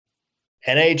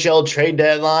NHL trade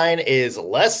deadline is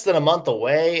less than a month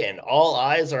away, and all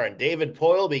eyes are on David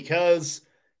Poile because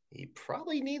he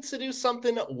probably needs to do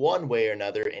something one way or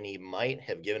another, and he might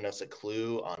have given us a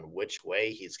clue on which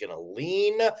way he's going to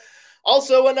lean.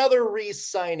 Also, another re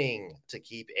signing to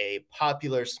keep a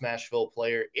popular Smashville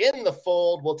player in the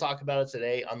fold. We'll talk about it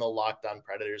today on the Locked On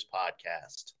Predators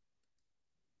podcast.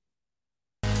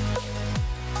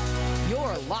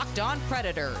 Your Locked On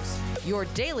Predators, your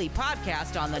daily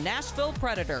podcast on the Nashville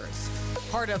Predators.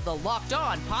 Part of the Locked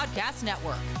On Podcast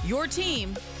Network, your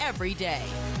team every day.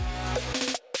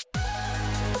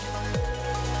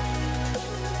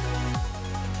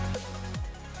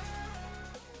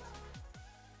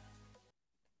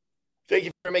 Thank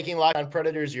you for making Locked On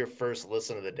Predators your first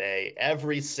listen of the day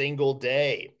every single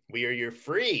day. We are your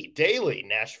free daily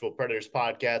Nashville Predators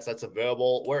podcast that's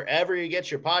available wherever you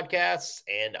get your podcasts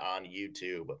and on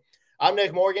YouTube. I'm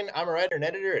Nick Morgan. I'm a writer and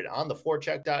editor at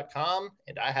ontheforecheck.com,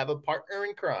 and I have a partner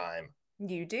in crime.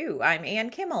 You do. I'm Ann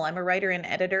Kimmel. I'm a writer and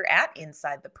editor at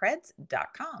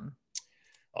InsideThePreds.com.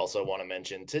 Also want to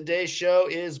mention today's show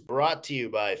is brought to you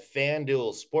by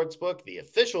FanDuel Sportsbook, the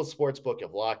official sportsbook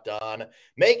of Locked On.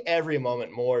 Make every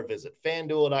moment more. Visit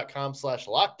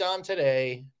FanDuel.com/LockedOn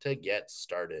today to get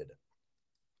started.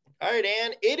 All right,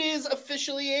 Ann, it is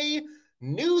officially a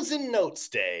news and notes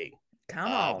day. Come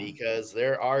on. Because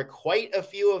there are quite a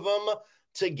few of them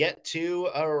to get to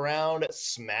around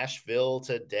Smashville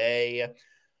today.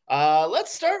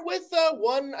 Let's start with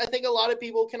one I think a lot of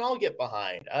people can all get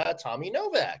behind. Tommy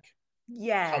Novak.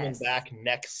 Yes. Coming back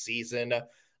next season.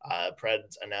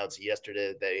 Preds announced yesterday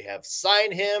that they have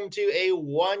signed him to a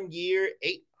 1-year,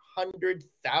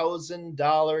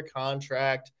 $800,000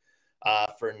 contract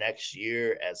for next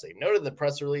year. As they noted in the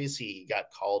press release, he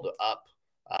got called up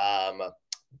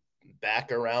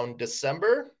back around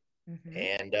December. Mm-hmm.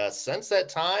 And since that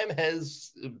time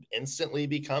has instantly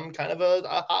become kind of a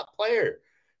hot player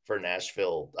for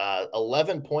Nashville.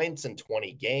 11 points in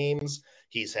 20 games.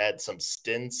 He's had some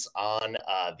stints on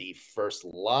the first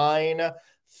line,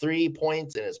 3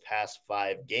 points in his past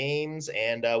 5 games,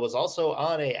 and was also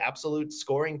on an absolute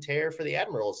scoring tear for the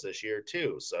Admirals this year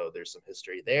too. So there's some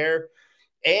history there.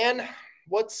 And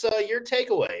what's your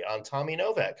takeaway on Tommy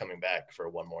Novak coming back for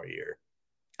one more year?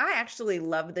 I actually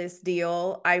love this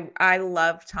deal. I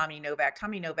love Tommy Novak.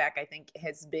 Tommy Novak, I think,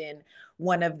 has been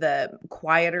one of the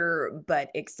quieter but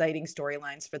exciting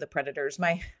storylines for the Predators.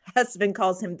 My husband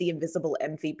calls him the invisible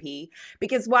MVP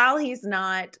because while he's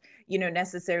not,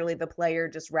 necessarily the player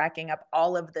just racking up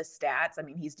all of the stats, I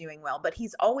mean, he's doing well, but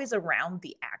he's always around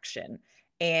the action.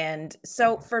 And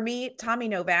so for me, Tommy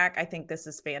Novak, I think this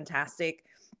is fantastic.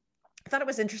 I thought it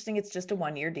was interesting. It's just a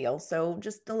 1-year deal. So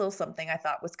just a little something I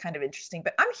thought was kind of interesting,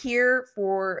 but I'm here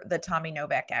for the Tommy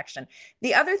Novak action.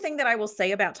 The other thing that I will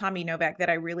say about Tommy Novak that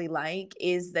I really like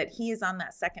is that he is on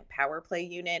that second power play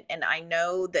unit. And I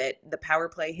know that the power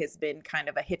play has been kind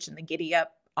of a hitch in the giddy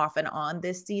up off and on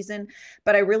this season,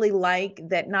 but I really like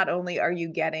that not only are you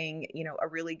getting, a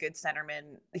really good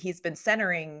centerman, he's been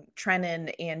centering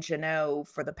Trenin and Jeannot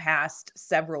for the past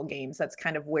several games. That's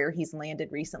kind of where he's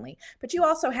landed recently, but you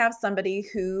also have somebody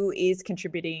who is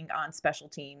contributing on special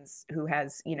teams, who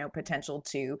has, potential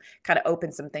to kind of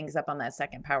open some things up on that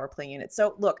second power play unit.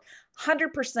 So look,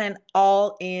 100%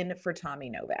 all in for Tommy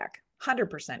Novak,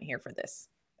 100% here for this.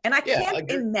 And I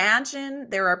can't imagine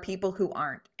there are people who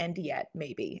aren't, and yet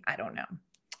maybe, I don't know.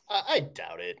 I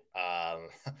doubt it.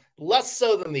 Less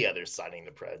so than the other signing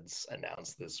the Preds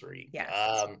announced this week. Yes.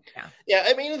 Yeah.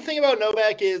 I mean, the thing about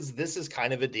Novak is this is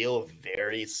kind of a deal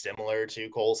very similar to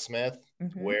Cole Smith,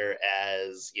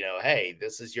 whereas, hey,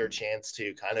 this is your chance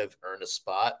to kind of earn a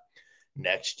spot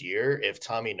next year. If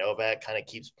Tommy Novak kind of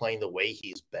keeps playing the way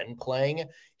he's been playing,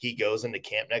 he goes into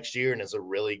camp next year and is a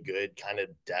really good kind of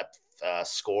depth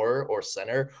scorer or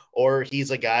center, or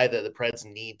he's a guy that the Preds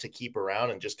need to keep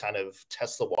around and just kind of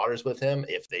test the waters with him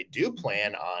if they do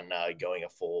plan on going a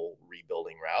full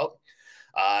rebuilding route.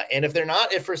 And if they're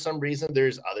not, if for some reason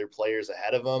there's other players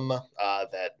ahead of him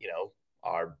that,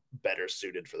 are better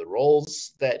suited for the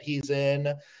roles that he's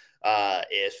in,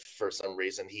 if for some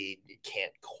reason he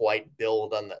can't quite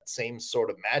build on that same sort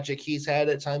of magic he's had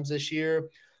at times this year,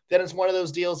 then it's one of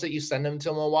those deals that you send him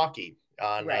to Milwaukee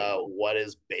on what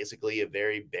is basically a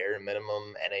very bare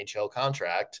minimum NHL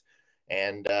contract.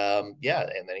 And and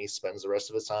then he spends the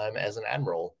rest of his time as an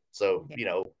Admiral. So,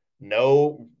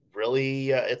 no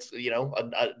really, it's,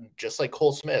 just like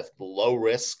Cole Smith, low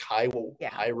risk, high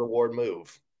reward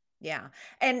move. Yeah.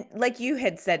 And like you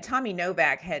had said, Tommy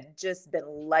Novak had just been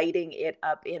lighting it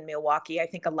up in Milwaukee. I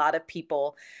think a lot of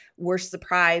people were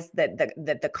surprised that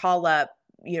the call up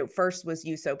first was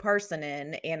Juuso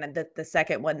Parssinen, and the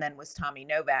second one then was Tommy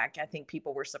Novak. I think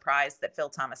people were surprised that Phil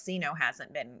Tomasino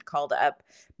hasn't been called up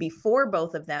before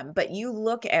both of them. But you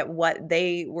look at what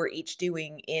they were each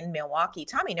doing in Milwaukee.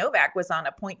 Tommy Novak was on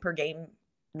a point per game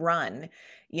run,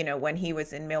 when he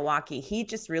was in Milwaukee. He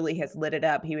just really has lit it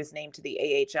up. He was named to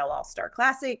the AHL All-Star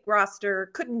Classic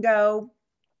roster, couldn't go.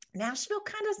 Nashville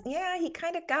he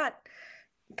kind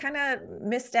of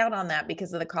missed out on that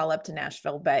because of the call up to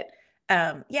Nashville. But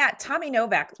Tommy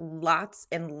Novak, lots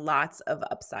and lots of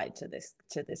upside to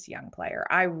this young player.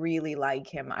 I really like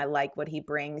him. I like what he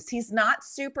brings. He's not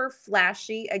super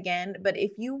flashy again, but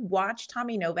if you watch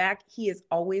Tommy Novak, he is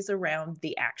always around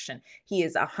the action. He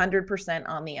is 100%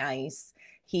 on the ice.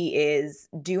 He is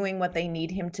doing what they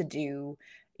need him to do.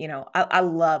 I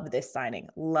love this signing.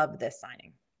 Love this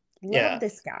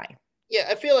This guy. Yeah,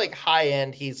 I feel like high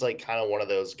end, he's like kind of one of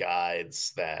those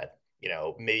guys that,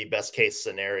 maybe best case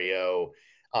scenario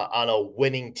on a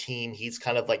winning team, he's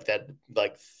kind of like that,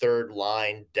 like third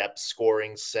line depth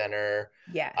scoring center.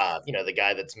 Yeah. The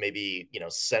guy that's maybe,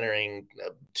 centering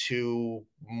two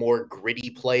more gritty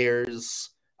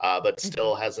players, but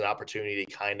still has an opportunity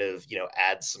to kind of,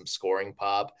 add some scoring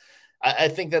pop. I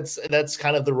think that's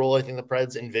kind of the role I think the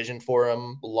Preds envision for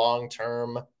him long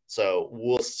term. So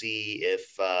we'll see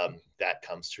if that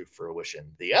comes to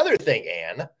fruition. The other thing,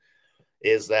 Anne,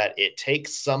 is that it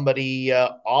takes somebody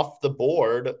off the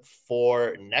board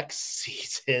for next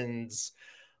season's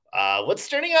what's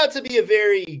turning out to be a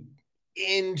very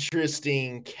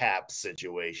interesting cap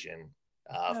situation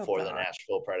for the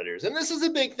Nashville Predators. And this is a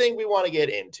big thing we want to get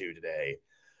into today.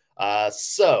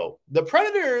 So the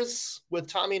Predators, with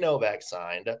Tommy Novak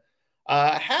signed,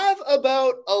 have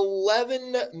about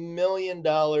 $11 million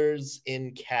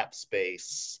in cap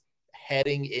space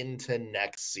heading into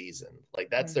next season. Like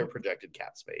that's their projected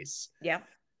cap space. Yeah.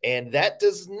 And that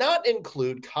does not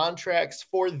include contracts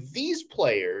for these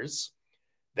players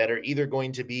that are either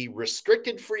going to be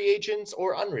restricted free agents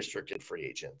or unrestricted free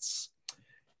agents.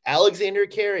 Alexander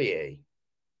Carrier,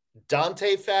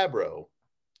 Dante Fabro,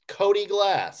 Cody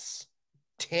Glass,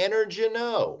 Tanner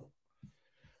Jeannot.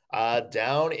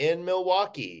 Down in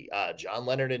Milwaukee, John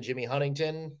Leonard and Jimmy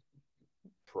Huntington,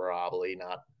 probably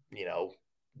not,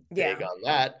 big on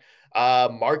that.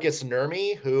 Marcus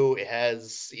Nurmi, who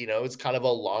has, it's kind of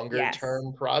a longer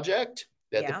term project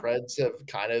that the Preds have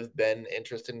kind of been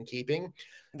interested in keeping.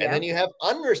 And then you have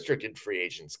unrestricted free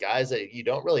agents, guys that you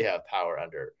don't really have power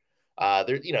under.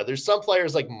 There's some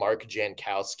players like Mark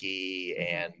Jankowski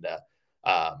and,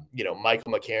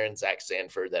 Michael McCarron, Zach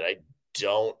Sanford that I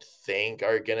don't think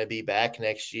are going to be back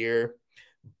next year.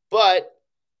 But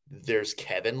there's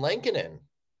Kevin Lankinen.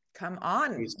 Come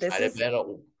on. Who's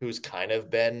kind of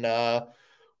been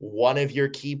one of your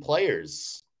key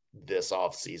players this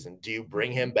offseason. Do you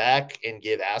bring him back and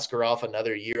give Askarov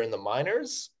another year in the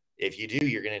minors? If you do,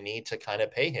 you're going to need to kind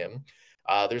of pay him.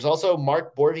 There's also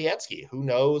Mark Borowiecki. Who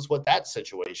knows what that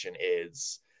situation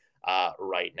is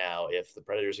right now, if the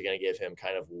Predators are going to give him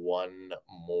kind of one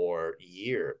more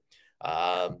year.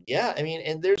 And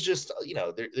there's just,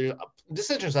 there's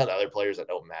decisions on other players that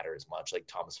don't matter as much, like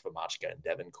Thomas Famachka and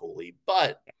Devin Cooley,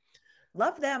 but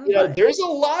love them. There's a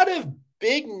lot of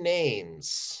big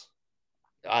names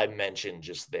I mentioned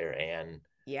just there, Anne,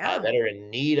 that are in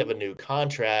need of a new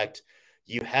contract.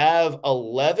 You have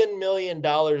 $11 million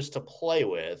to play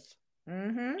with.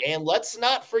 And let's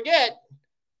not forget,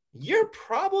 you're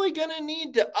probably going to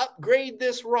need to upgrade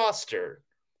this roster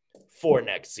for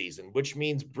next season, which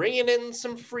means bringing in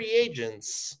some free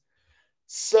agents.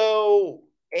 So,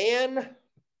 Anne,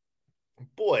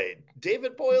 boy,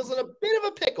 David Boyle's in a bit of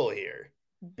a pickle here.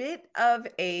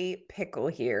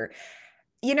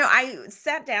 I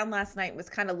sat down last night, was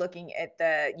kind of looking at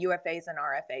the UFAs and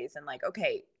RFAs and like,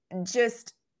 okay,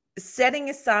 just setting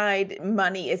aside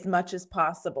money as much as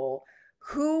possible.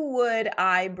 Who would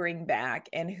I bring back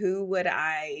and who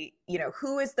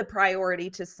is the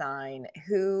priority to sign?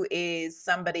 Who is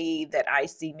somebody that I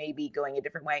see maybe going a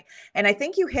different way? And I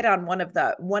think you hit on one of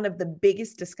the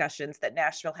biggest discussions that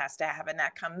Nashville has to have, and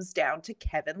that comes down to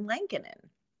Kevin Lankinen.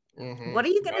 What are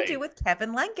you going to do with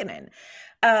Kevin Lankinen?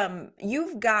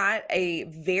 You've got a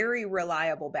very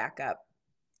reliable backup.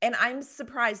 And I'm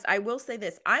surprised. I will say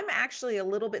this. I'm actually a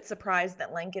little bit surprised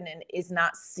that Lankinen is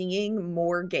not seeing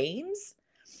more games.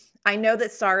 I know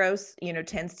that Saros,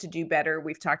 tends to do better.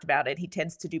 We've talked about it. He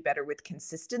tends to do better with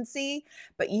consistency.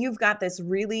 But you've got this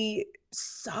really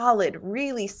solid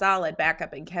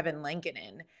backup in Kevin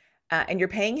Lankinen. And you're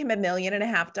paying him $1.5 million.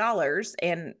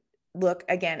 And look,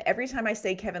 again, every time I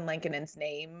say Kevin Lankinen's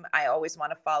name, I always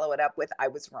want to follow it up with, I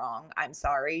was wrong. I'm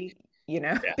sorry.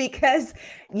 because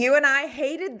you and I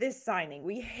hated this signing.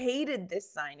 We hated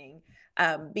this signing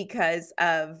because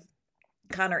of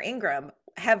Connor Ingram.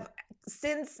 Have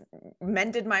since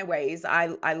mended my ways.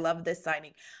 I love this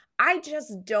signing. I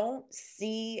just don't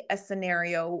see a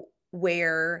scenario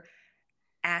where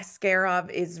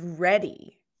Askarov is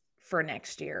ready for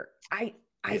next year. I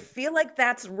feel like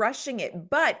that's rushing it,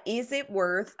 but is it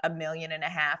worth $1.5 million,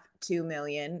 $2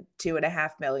 million,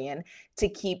 $2.5 million to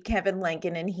keep Kevin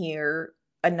Lankinen here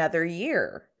another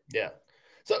year? Yeah.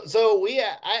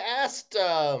 I asked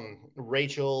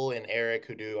Rachel and Eric,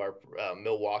 who do our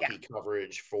Milwaukee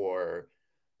coverage for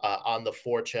on the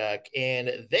forecheck,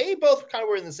 and they both kind of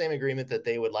were in the same agreement that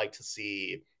they would like to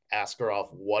see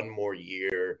Askarov one more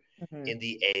year in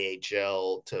the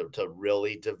AHL to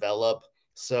really develop.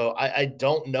 So I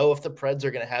don't know if the Preds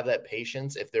are going to have that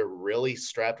patience if they're really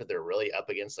strapped, if they're really up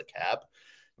against the cap.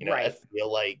 I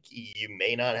feel like you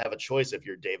may not have a choice if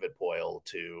you're David Poile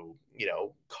to,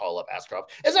 call up Askarov.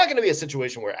 It's not going to be a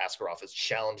situation where Askarov is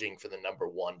challenging for the number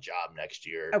one job next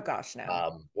year. Oh gosh,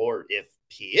 no. Or if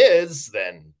he is,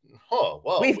 then,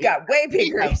 we've got way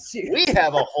bigger issues. We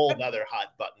have a whole nother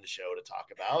hot button show to talk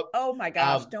about. Oh my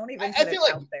gosh, don't even put it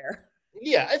out there.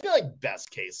 Yeah, I feel like best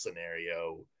case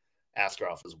scenario,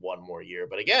 Askarov is one more year.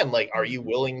 But again, are you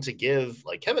willing to give,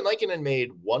 Kevin Lankinen made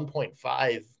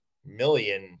 $1.5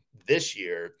 million this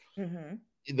year.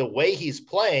 The way he's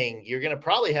playing, you're going to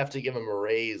probably have to give him a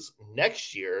raise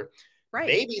next year. Right.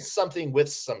 Maybe something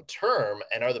with some term.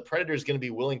 And are the Predators going to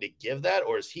be willing to give that?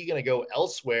 Or is he going to go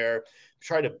elsewhere,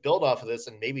 try to build off of this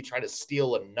and maybe try to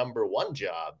steal a number one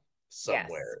job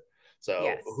somewhere?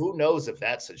 So who knows if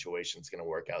that situation is going to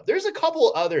work out. There's a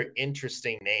couple other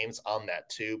interesting names on that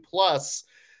too. Plus,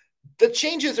 the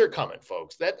changes are coming,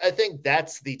 folks. I think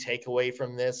that's the takeaway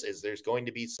from this is there's going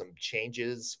to be some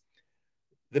changes.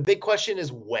 The big question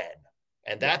is when,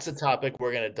 and that's a topic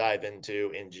we're going to dive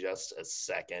into in just a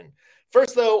second.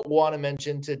 First, though, want to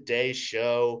mention today's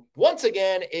show, once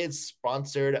again, is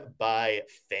sponsored by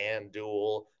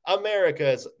FanDuel,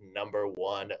 America's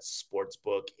 #1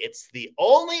 sportsbook. It's the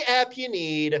only app you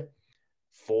need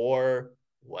for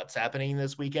what's happening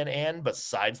this weekend, and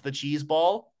besides the cheese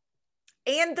ball,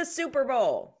 and the Super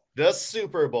Bowl. The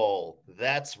Super Bowl.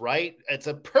 That's right. It's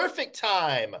a perfect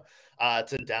time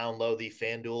to download the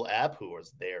FanDuel app, who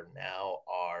is there now,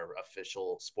 our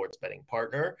official sports betting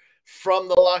partner from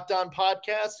the Locked On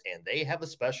podcast, and they have a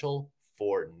special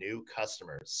for new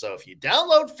customers. So if you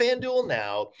download FanDuel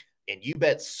now and you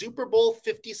bet Super Bowl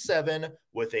 57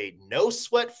 with a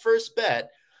no-sweat first bet,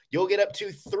 you'll get up to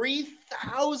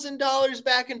 $3,000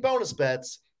 back in bonus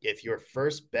bets if your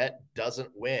first bet doesn't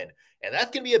win. And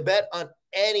that can be a bet on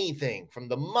anything from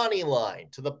the money line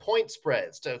to the point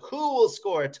spreads to who will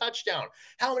score a touchdown,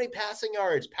 how many passing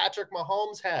yards Patrick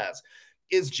Mahomes has.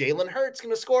 Is Jalen Hurts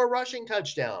going to score a rushing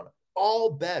touchdown?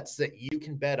 All bets that you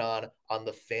can bet on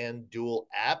the FanDuel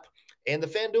app. And the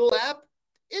FanDuel app,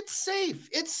 it's safe,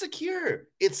 it's secure,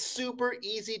 it's super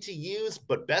easy to use,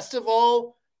 but best of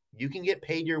all, you can get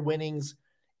paid your winnings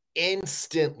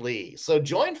instantly. So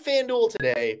join FanDuel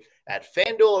today at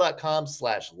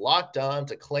FanDuel.com/lockedon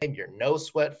to claim your no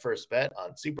sweat first bet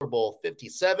on Super Bowl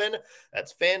 57.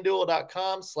 That's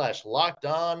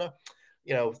FanDuel.com/lockedon.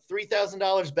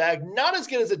 $3,000 back, not as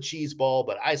good as a cheese ball,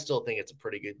 but I still think it's a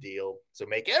pretty good deal. So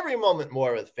make every moment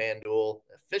more with FanDuel,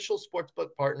 official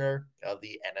sportsbook partner of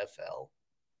the NFL.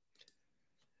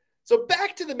 So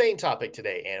back to the main topic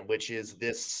today, Ann, which is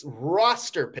this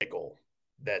roster pickle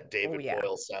that David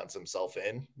Poile sounds himself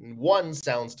in. One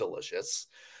sounds delicious.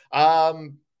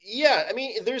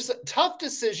 There's tough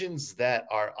decisions that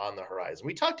are on the horizon.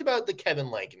 We talked about the Kevin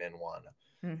Lankinen one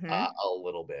a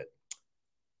little bit.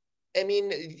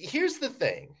 Here's the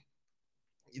thing.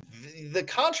 The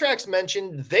contracts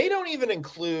mentioned, they don't even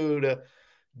include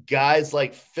guys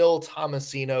like Phil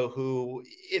Tomasino, who,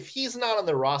 if he's not on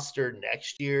the roster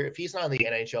next year, if he's not on the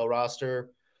NHL roster,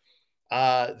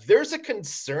 there's a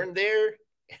concern there.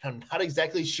 And I'm not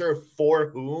exactly sure for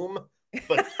whom,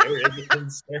 but there is a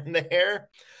concern there.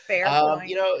 Fair point.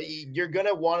 You're going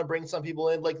to want to bring some people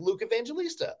in like Luke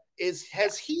Evangelista.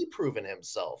 Has he proven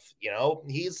himself?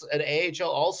 He's an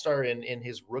AHL All-Star in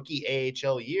his rookie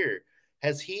AHL year.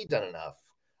 Has he done enough?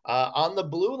 On the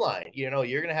blue line, you're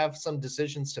going to have some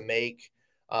decisions to make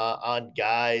on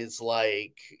guys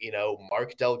like,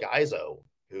 Mark Del Gaizo,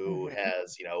 who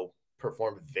has,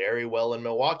 performed very well in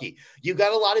Milwaukee. You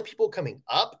got a lot of people coming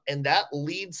up, and that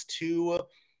leads to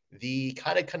the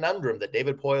kind of conundrum that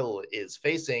David Poile is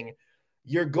facing.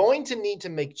 You're going to need to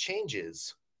make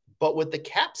changes, but with the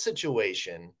cap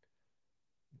situation,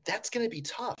 that's going to be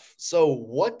tough. So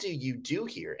what do you do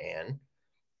here, Ann?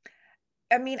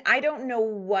 I mean, I don't know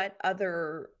what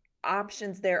other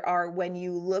options there are when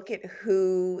you look at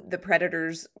who the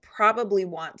Predators probably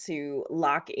want to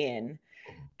lock in.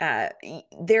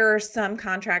 There are some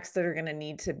contracts that are going to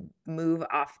need to move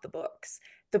off the books.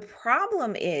 The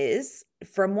problem is,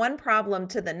 from one problem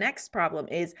to the next problem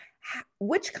is,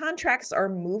 which contracts are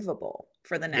movable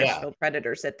for the Nashville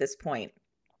Predators at this point?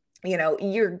 You know,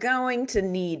 you're going to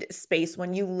need space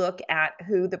when you look at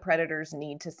who the Predators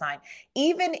need to sign,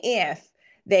 even if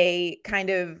they kind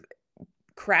of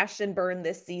crash and burn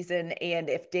this season. And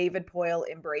if David Poile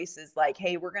embraces like,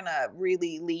 hey, we're going to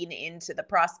really lean into the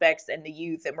prospects and the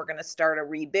youth and we're going to start a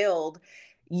rebuild,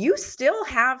 you still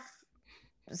have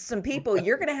some people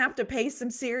you're going to have to pay some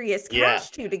serious cash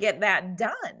to get that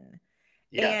done.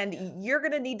 Yeah. And you're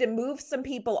going to need to move some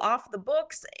people off the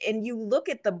books. And you look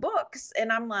at the books and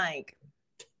I'm like,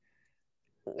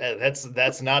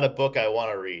 that's not a book I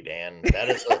want to read, Anne. That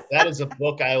is a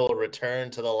book I will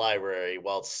return to the library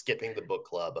while skipping the book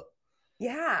club.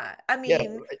 Yeah. I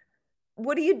mean,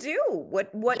 what do you do?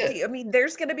 What do you, I mean,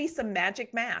 there's going to be some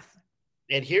magic math.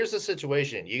 And here's the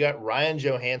situation. You got Ryan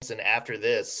Johansson after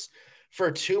this for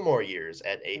 2 more years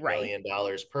at $8 million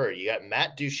per. You got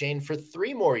Matt Duchene for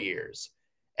 3 more years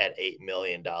at $8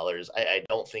 million. I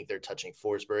don't think they're touching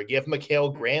Forsberg. You have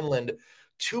Mikael Granlund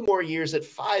 2 more years at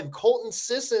 5. Colton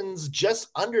Sissons just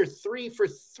under 3 for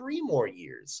 3 more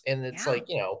years. And it's like,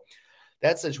 you know,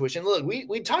 that situation. Look,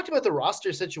 we talked about the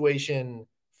roster situation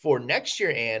for next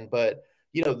year, Anne, but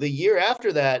you know, the year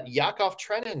after that, Yakov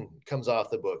Trenin comes off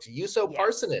the books. Juuso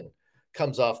Parssinen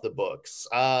comes off the books.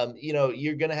 You know,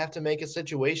 you're going to have to make a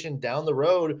situation down the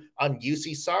road on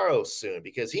Juuse Saros soon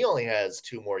because he only has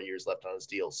 2 more years left on his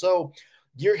deal. So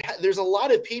there's a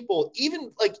lot of people,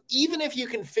 even if you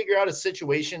can figure out a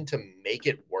situation to make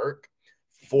it work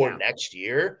for next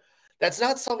year, that's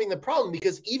not solving the problem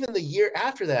because even the year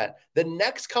after that, the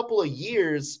next couple of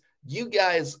years, you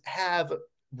guys have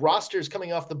rosters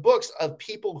coming off the books of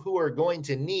people who are going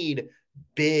to need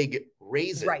big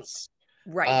raises.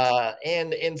 Right.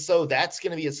 And so that's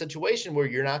going to be a situation where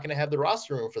you're not going to have the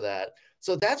roster room for that.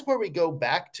 So that's where we go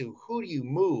back to who do you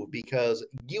move because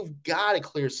you've got to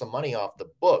clear some money off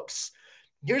the books.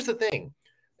 Here's the thing.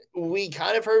 We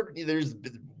kind of heard there's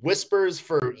whispers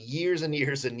for years and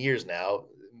years and years now,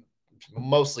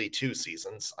 mostly 2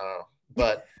 seasons.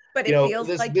 But you know,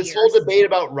 this whole debate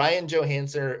about Ryan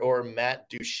Johansson or Matt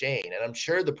Duchene, and I'm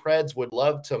sure the Preds would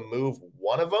love to move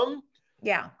one of them.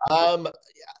 Yeah.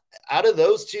 Out of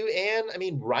those 2, Anne, I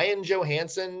mean, Ryan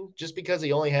Johansson, just because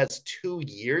he only has 2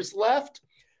 years left,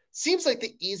 seems like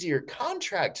the easier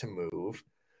contract to move.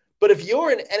 But if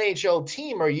you're an NHL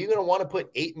team, are you going to want to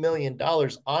put $8 million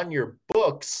on your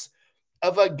books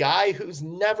of a guy who's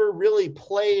never really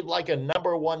played like a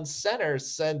number 1 center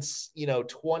since, you know,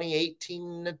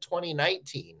 2018 to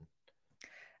 2019?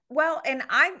 Well, and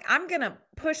I'm going to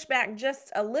push back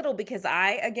just a little because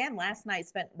last night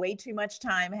spent way too much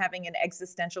time having an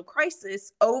existential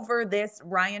crisis over this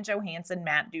Ryan Johansson,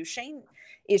 Matt Duchene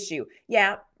issue.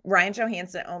 Yeah, Ryan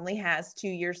Johansson only has 2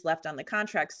 years left on the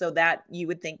contract, so that you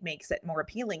would think makes it more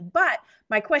appealing. But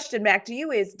my question back to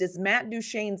you is, does Matt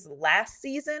Duchene's last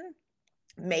season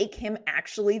make him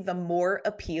actually the more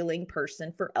appealing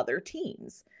person for other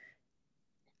teams?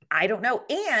 I don't know.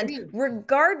 And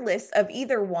regardless of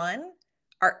either one,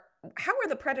 how are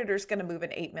the Predators going to move an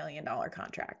 $8 million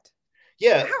contract?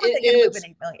 Yeah. How are they going to move an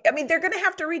 $8 million? I mean, they're going to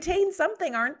have to retain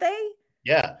something, aren't they?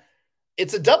 Yeah.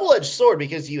 It's a double-edged sword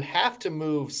because you have to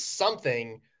move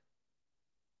something,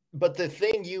 but the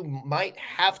thing you might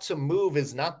have to move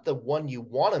is not the one you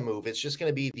want to move. It's just going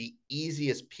to be the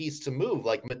easiest piece to move,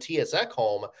 like Mattias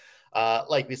Ekholm.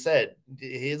 Like we said,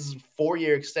 his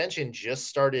 4-year extension just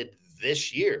started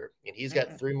this year, and he's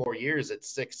got 3 more years at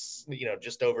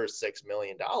just over $6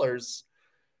 million.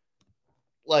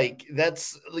 Like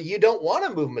you don't want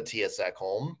to move Mattias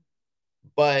Ekholm,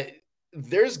 but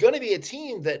there's going to be a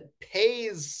team that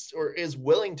pays or is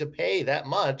willing to pay that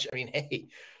much. I mean, hey,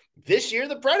 this year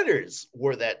the Predators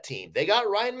were that team. They got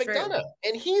Ryan McDonagh,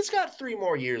 and he's got 3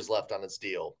 more years left on his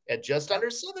deal at just under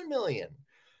 $7 million.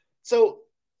 So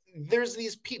there's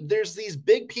these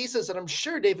big pieces that I'm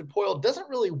sure David Poile doesn't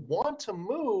really want to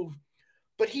move,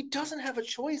 but he doesn't have a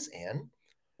choice, Anne.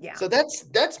 Yeah. So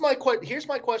here's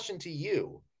my question to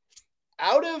you.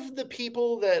 Out of the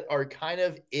people that are kind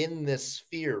of in this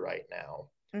sphere right now,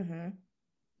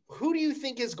 who do you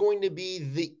think is going to be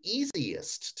the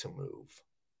easiest to move?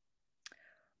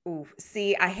 Ooh,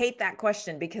 see, I hate that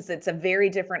question because it's a very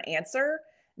different answer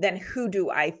than who do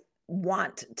I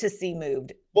want to see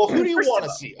moved. Well, who do you want to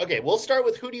see? Okay, we'll start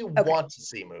with who do you want to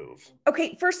see move?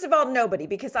 Okay, first of all, nobody,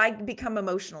 because I become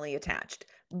emotionally attached.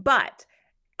 But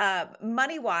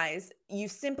Money wise, you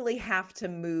simply have to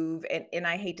move, and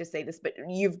I hate to say this, but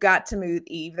you've got to move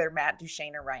either Matt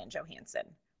Duchene or Ryan Johansson,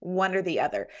 one or the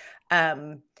other.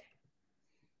 And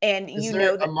Is you there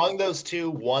know that among those two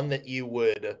one that you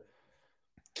would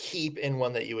keep and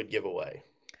one that you would give away?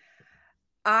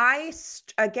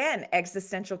 again,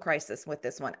 existential crisis with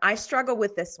this one. I struggle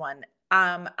with this one.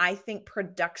 I think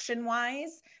production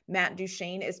wise, Matt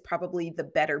Duchene is probably the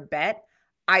better bet.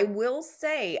 I will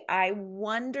say, I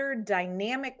wonder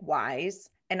dynamic wise,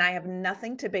 and I have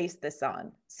nothing to base this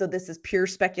on. So this is pure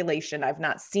speculation. I've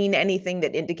not seen anything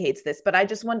that indicates this, but I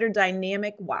just wonder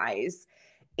dynamic wise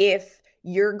if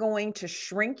you're going to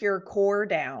shrink your core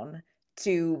down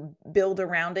to build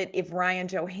around it, if Ryan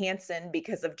Johansson,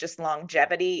 because of just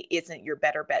longevity, isn't your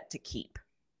better bet to keep.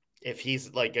 If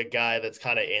he's like a guy that's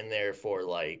kind of in there for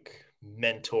like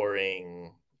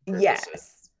mentoring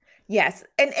purposes. Yes.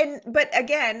 But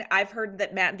again, I've heard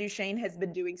that Matt Duchene has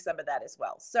been doing some of that as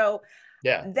well. So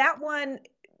yeah, that one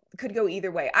could go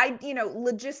either way.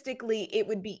 Logistically, it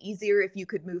would be easier if you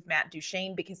could move Matt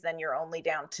Duchene, because then you're only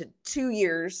down to 2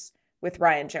 years with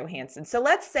Ryan Johansson. So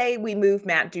let's say we move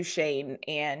Matt Duchene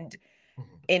and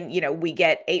we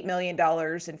get $8 million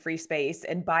in free space,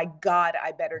 and by God,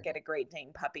 I better get a Great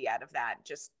Dane puppy out of that,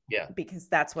 just because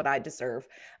that's what I deserve.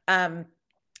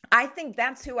 I think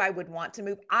that's who I would want to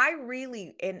move. I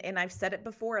really, and I've said it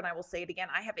before, and I will say it again,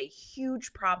 I have a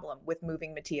huge problem with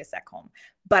moving Mattias Ekholm,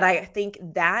 but I think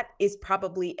that is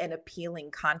probably an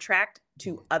appealing contract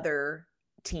to other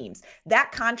teams.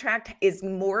 That contract is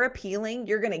more appealing.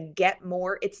 You're going to get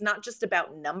more. It's not just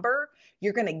about number.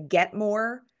 You're going to get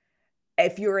more.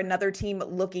 If you're another team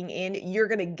looking in, you're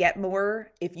going to get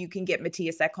more if you can get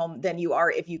Mattias Ekholm than you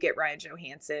are if you get Ryan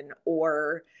Johansson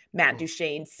or Matt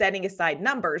Duchene, setting aside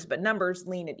numbers, but numbers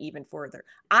lean it even further.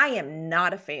 I am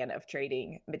not a fan of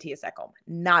trading Mattias Ekholm.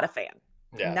 Not a fan.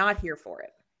 Not here for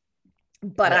it.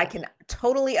 But I can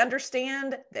totally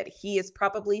understand that he is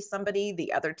probably somebody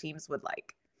the other teams would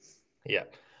like. Yeah.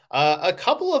 A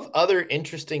couple of other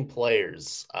interesting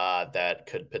players that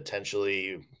could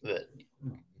potentially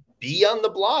be on the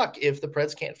block if the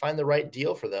Preds can't find the right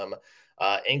deal for them,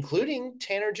 including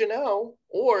Tanner Jeannot,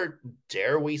 or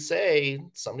dare we say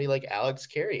somebody like Alex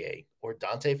Carrier or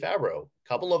Dante Fabro. A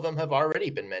couple of them have already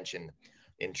been mentioned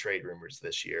in trade rumors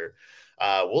this year.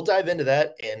 We'll dive into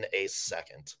that in a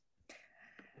second.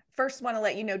 First, want to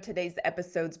let you know today's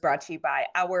episode's brought to you by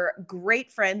our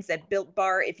great friends at Built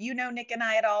Bar. If you know Nick and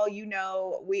I at all, you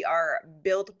know we are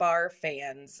Built Bar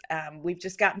fans. We've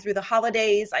just gotten through the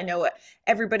holidays. I know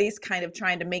everybody's kind of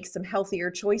trying to make some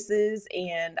healthier choices,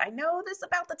 and I know this is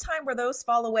about the time where those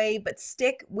fall away, but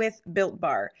stick with Built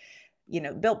Bar.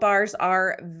 Built Bars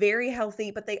are very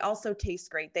healthy, but they also taste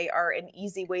great. They are an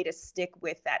easy way to stick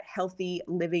with that healthy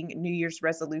living New Year's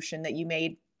resolution that you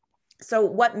made. So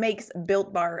what makes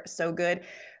Built Bar so good?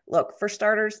 Look, for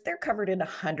starters, they're covered in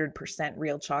 100%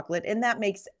 real chocolate, and that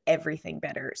makes everything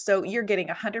better. So you're getting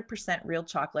 100% real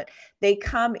chocolate. They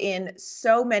come in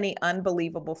so many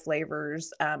unbelievable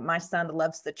flavors. My son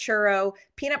loves the churro.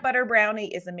 Peanut butter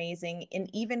brownie is amazing. And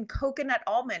even coconut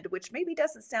almond, which maybe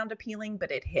doesn't sound appealing,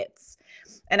 but it hits.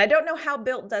 And I don't know how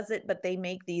Built does it, but they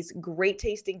make these great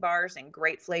tasting bars and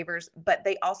great flavors, but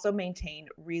they also maintain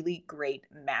really great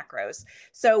macros.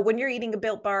 So when you're eating a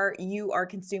Built bar, you are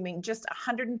consuming just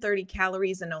 130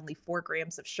 calories and only 4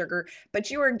 grams of sugar, but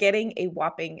you are getting a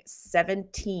whopping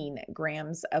 17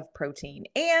 grams of protein.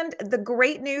 And the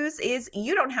great news is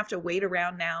you don't have to wait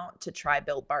around now to try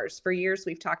Built bars. For years,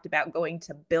 we've talked about going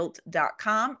to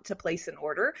built.com to place an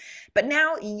order, but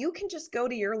now you can just go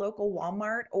to your local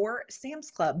Walmart or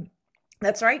Sam's Club.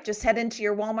 That's right. Just head into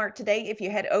your Walmart today. If you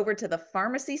head over to the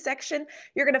pharmacy section,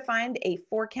 you're going to find a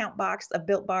 4-count box of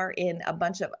Built Bar in a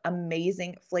bunch of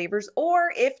amazing flavors.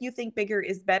 Or if you think bigger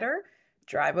is better,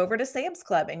 drive over to Sam's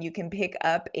Club and you can pick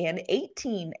up an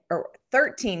 18 or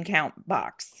 13-count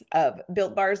box of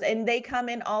Built Bars. And they come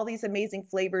in all these amazing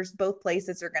flavors. Both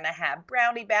places are going to have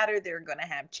brownie batter. They're going to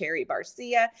have cherry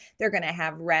barcia. They're going to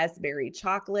have raspberry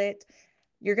chocolate.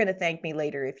 You're going to thank me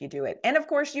later if you do it. And of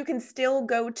course, you can still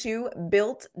go to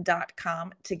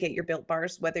built.com to get your Built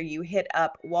Bars, whether you hit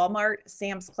up Walmart,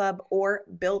 Sam's Club, or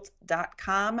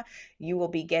built.com. You will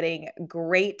be getting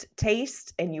great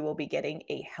taste and you will be getting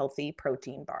a healthy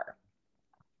protein bar.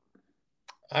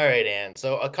 All right, Ann.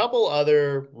 So a couple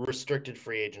other restricted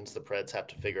free agents the Preds have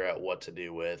to figure out what to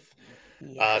do with.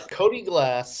 Yes. Cody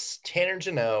Glass, Tanner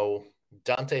Jeannot,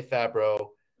 Dante Fabro,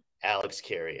 Alex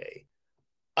Carrier.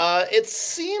 It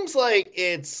seems like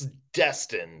it's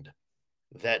destined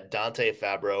that Dante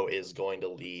Fabro is going to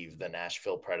leave the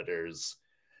Nashville Predators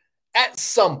at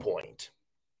some point.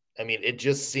 I mean, it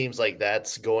just seems like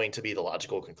that's going to be the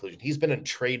logical conclusion. He's been in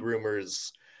trade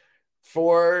rumors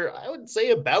for, I would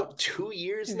say, about 2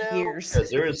 years 2 now, years. because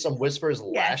there was some whispers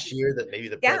last Yes. year that maybe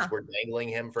the Preds were dangling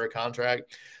him for a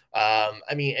contract.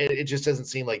 I mean, it just doesn't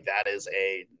seem like that is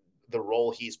the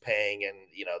role he's paying, and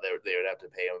they would have to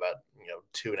pay him about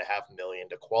 $2.5 million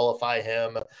to qualify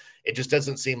him. It just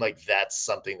doesn't seem like that's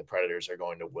something the Predators are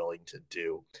going to willing to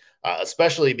do,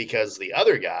 especially because the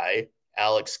other guy,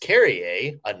 Alex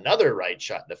Carrier, another right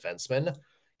shot defenseman,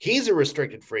 he's a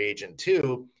restricted free agent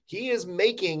too. He is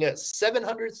making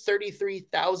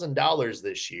 $733,000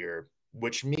 this year,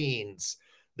 which means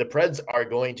the Preds are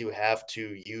going to have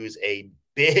to use a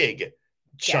big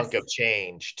chunk of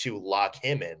change to lock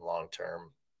him in long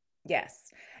term.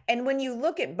 Yes. And when you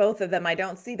look at both of them, I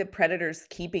don't see the Predators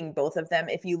keeping both of them.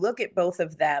 If you look at both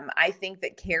of them, I think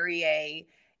that Carrier,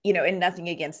 and nothing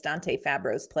against Dante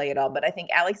Fabro's play at all, but I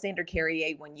think Alexander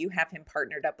Carrier, when you have him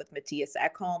partnered up with Mattias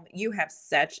Ekholm, you have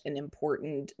such an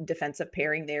important defensive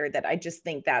pairing there that I just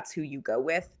think that's who you go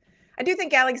with. I do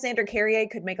think Alexander Carrier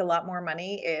could make a lot more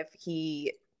money if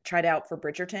he tried out for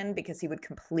Bridgerton, because he would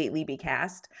completely be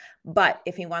cast. But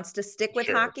if he wants to stick with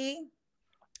hockey,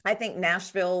 I think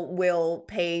Nashville will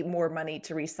pay more money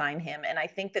to re-sign him. And I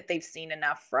think that they've seen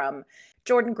enough from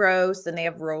Jordan Gross, and they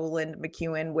have Roland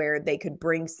McEwen, where they could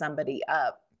bring somebody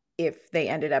up if they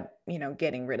ended up,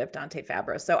 getting rid of Dante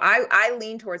Fabro. So I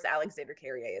lean towards Alexander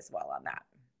Carrier as well on that.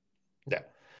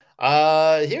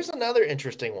 Yeah. Here's another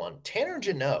interesting one. Tanner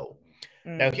Jeannot.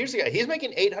 Now, here's the guy. He's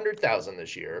making $800,000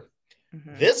 this year.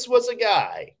 Mm-hmm. This was a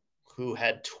guy who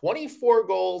had 24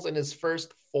 goals in his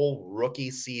first full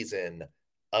rookie season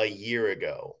a year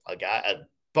ago. A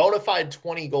bona fide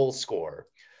 20-goal scorer.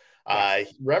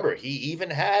 Yes. Remember, he even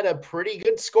had a pretty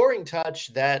good scoring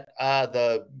touch that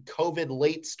the COVID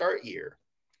late start year.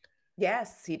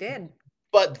 Yes, he did.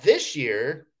 But this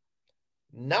year,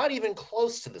 not even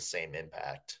close to the same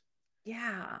impact.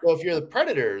 Yeah. So if you're the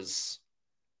Predators,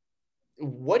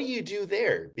 what do you do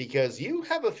there? Because you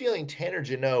have a feeling Tanner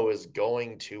Jeannot is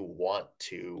going to want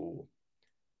to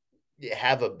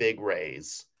have a big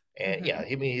raise. And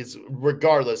he's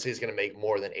regardless, he's going to make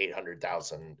more than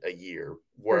 $800,000 a year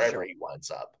wherever he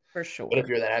winds up. For sure. But if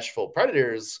you're the Nashville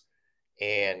Predators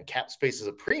and cap space is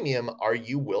a premium, are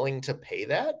you willing to pay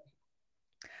that?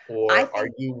 Or are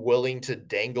you willing to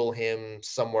dangle him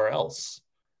somewhere else?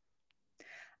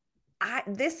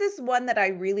 This is one that I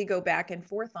really go back and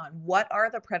forth on. What are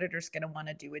the Predators going to want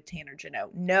to do with Tanner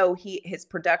Jeannot? No, his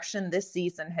production this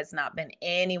season has not been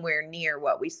anywhere near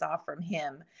what we saw from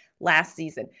him last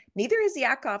season. Neither is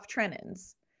Yakov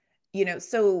Trenin's.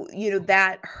 So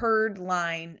that Herd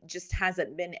line just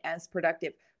hasn't been as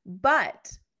productive.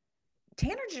 But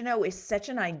Tanner Jeannot is such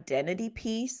an identity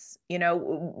piece.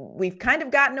 We've kind of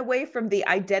gotten away from the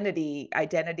identity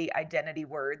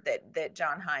word that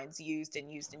John Hines used.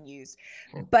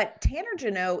 But Tanner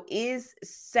Jeannot is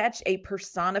such a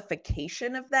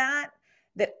personification of that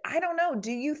I don't know.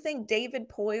 Do you think David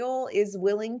Poile is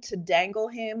willing to dangle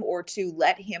him or to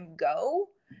let him go?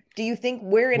 Do you think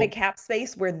we're in a cap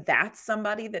space where that's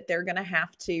somebody that they're going to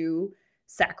have to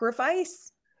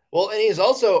sacrifice? Well, and he's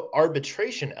also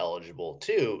arbitration eligible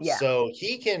too. Yeah. So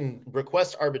he can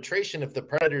request arbitration if the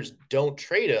Predators don't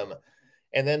trade him.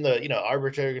 And then the,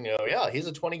 arbitrator can he's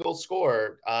a 20-goal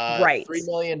scorer, right. $3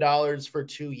 million for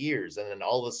 2 years. And then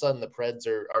all of a sudden the Preds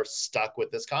are stuck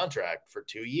with this contract for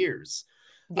 2 years.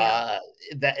 Yeah.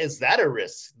 Is that a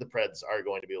risk the Preds are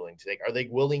going to be willing to take? Are they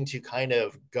willing to kind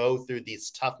of go through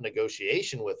these tough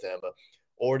negotiation with him?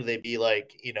 Or do they be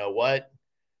like, you know what?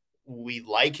 We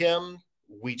like him.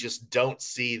 We just don't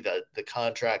see that the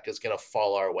contract is going to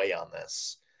fall our way on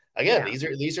this. Again,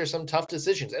 these are some tough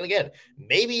decisions. And again,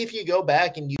 maybe if you go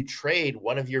back and you trade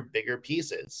one of your bigger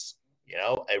pieces,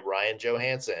 a Ryan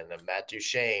Johansson, a Matt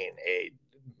Duchene, a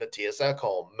Mattias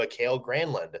Ekholm, Mikael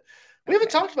Granlund. We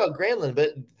haven't talked about Granlund,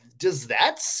 but does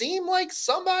that seem like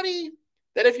somebody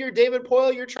that if you're David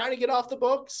Poile, you're trying to get off the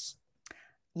books?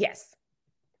 Yes.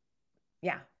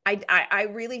 Yeah. I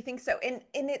really think so. And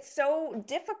it's so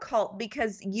difficult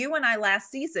because you and I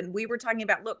last season, we were talking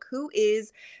about, look, who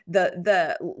is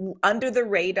the under the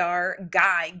radar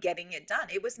guy getting it done?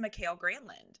 It was Mikael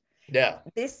Granlund. Yeah.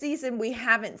 This season, we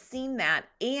haven't seen that.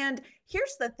 And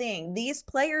here's the thing. These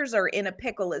players are in a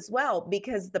pickle as well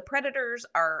because the Predators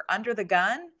are under the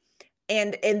gun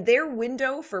and their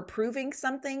window for proving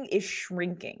something is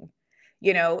shrinking.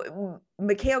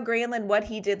 Mikael Granlund, what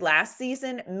he did last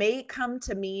season may come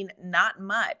to mean not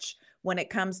much when it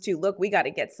comes to, look, we got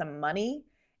to get some money.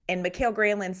 And Mikael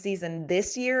Granlund's season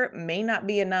this year may not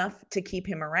be enough to keep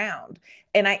him around.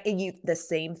 And the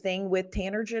same thing with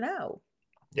Tanner Jeannot.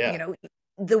 Yeah.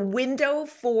 the window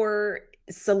for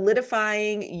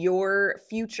solidifying your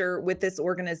future with this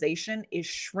organization is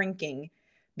shrinking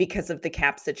because of the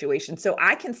cap situation. So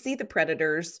I can see the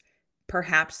Predators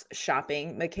perhaps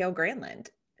shopping Mikael Granlund.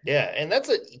 Yeah, and that's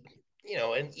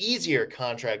an easier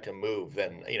contract to move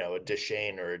than, a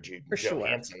Duchesne or a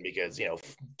Johansson because,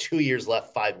 2 years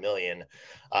left, $5 million.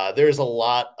 There's a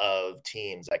lot of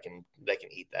teams that can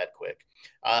eat that quick.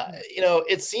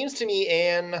 It seems to me,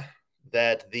 Anne,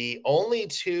 that the only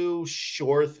two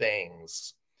sure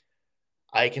things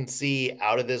I can see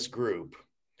out of this group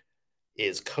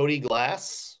is Cody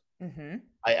Glass. Mm-hmm.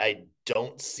 I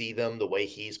don't see them the way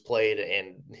he's played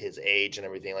and his age and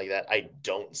everything like that. I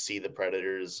don't see the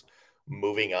Predators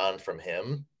moving on from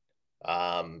him.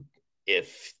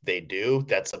 If they do,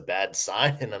 that's a bad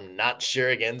sign, and I'm not sure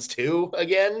against who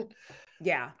again.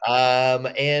 Yeah.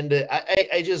 And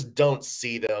I just don't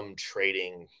see them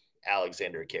trading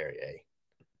Alexander Carrier.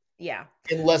 Yeah.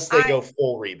 Unless they go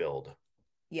full rebuild.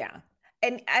 Yeah.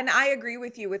 And I agree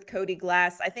with you with Cody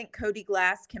Glass. I think Cody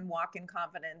Glass can walk in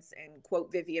confidence and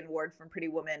quote Vivian Ward from Pretty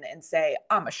Woman and say,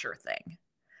 I'm a sure thing.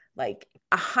 Like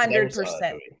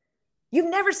 100%. You've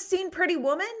never seen Pretty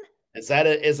Woman? Is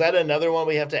that another one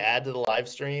we have to add to the live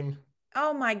stream?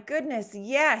 Oh my goodness,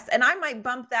 yes. And I might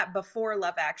bump that before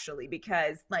Love Actually,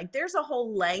 because like there's a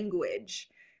whole language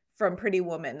from Pretty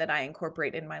Woman that I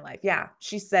incorporate in my life. Yeah.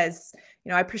 She says,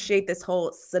 I appreciate this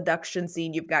whole seduction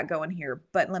scene you've got going here,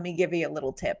 but let me give you a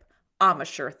little tip. I'm a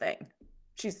sure thing.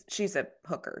 She's a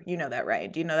hooker. You know that,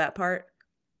 right? Do you know that part?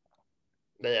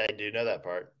 I do know that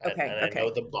part. Okay. I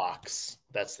know the box.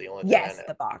 That's the only thing yes, I know.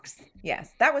 The box. Yes.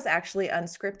 That was actually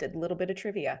unscripted. A little bit of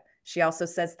trivia. She also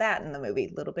says that in the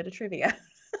movie. Little bit of trivia.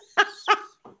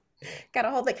 Got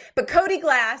a whole thing. But Cody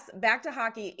Glass, back to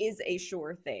hockey, is a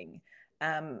sure thing.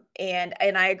 And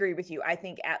I agree with you. I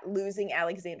think losing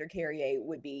Alexander Carrier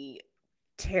would be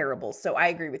terrible. So I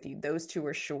agree with you. Those two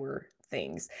are sure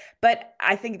things. But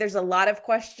I think there's a lot of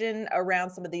question around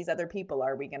some of these other people.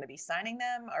 Are we going to be signing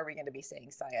them? Are we going to be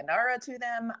saying sayonara to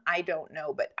them? I don't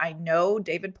know. But I know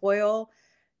David Poile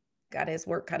got his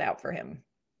work cut out for him.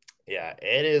 Yeah,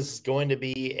 it is going to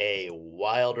be a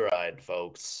wild ride,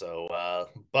 folks. So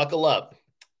buckle up,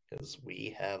 because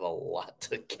we have a lot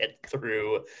to get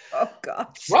through. Oh,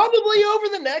 gosh. Probably over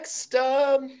the next,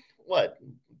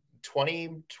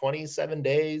 27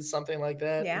 days, something like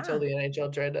that, until the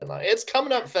NHL trade deadline. It's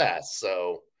coming up fast,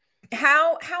 so.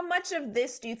 How much of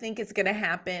this do you think is going to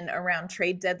happen around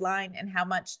trade deadline, and how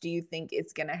much do you think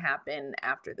it's going to happen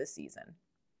after the season?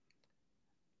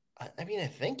 I mean, I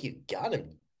think you got to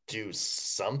do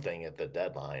something at the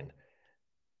deadline.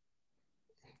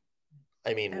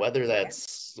 I mean, whether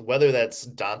that's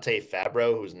Dante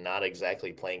Fabro, who's not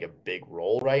exactly playing a big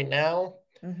role right now.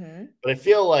 Mm-hmm. But I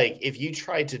feel like if you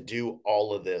try to do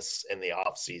all of this in the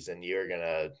offseason, you're going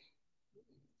to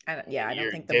I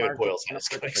don't think the David Poile's head is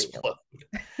going to explode.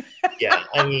 Yeah,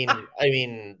 I mean,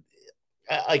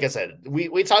 like I said,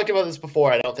 we talked about this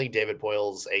before. I don't think David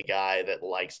Poile's a guy that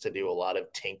likes to do a lot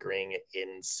of tinkering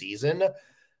in season.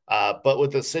 But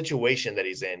with the situation that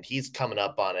he's in, he's coming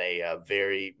up on a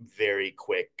very, very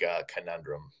quick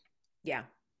conundrum. Yeah,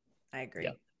 I agree.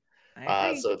 Yeah.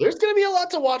 So there's going to be a lot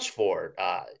to watch for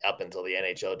up until the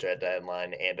NHL trade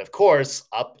deadline. And, of course,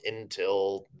 up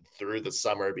until through the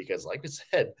summer, because, like we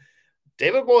said,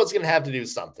 David Poile is going to have to do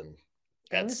something.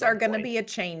 Things are going to be a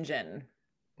changing.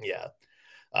 Yeah.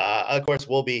 Of course,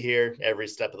 we'll be here every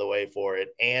step of the way for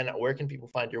it. And where can people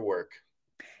find your work?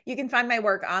 You can find my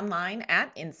work online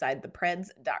at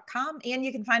InsideThePreds.com. And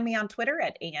you can find me on Twitter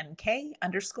at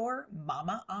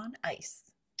ANK_Mama on Ice.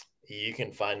 You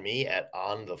can find me at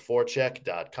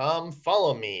ontheforecheck.com.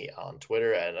 Follow me on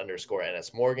Twitter at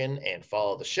 _NSMorgan and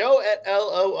follow the show at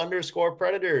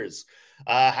LO_Predators.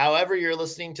 However you're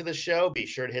listening to the show, be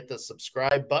sure to hit the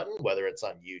subscribe button, whether it's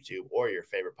on YouTube or your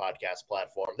favorite podcast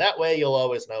platform. That way you'll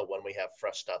always know when we have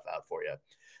fresh stuff out for you.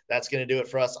 That's going to do it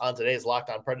for us on today's Locked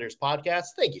On Predators podcast.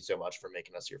 Thank you so much for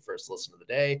making us your first listen of the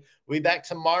day. We'll be back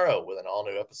tomorrow with an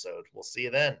all-new episode. We'll see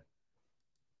you then.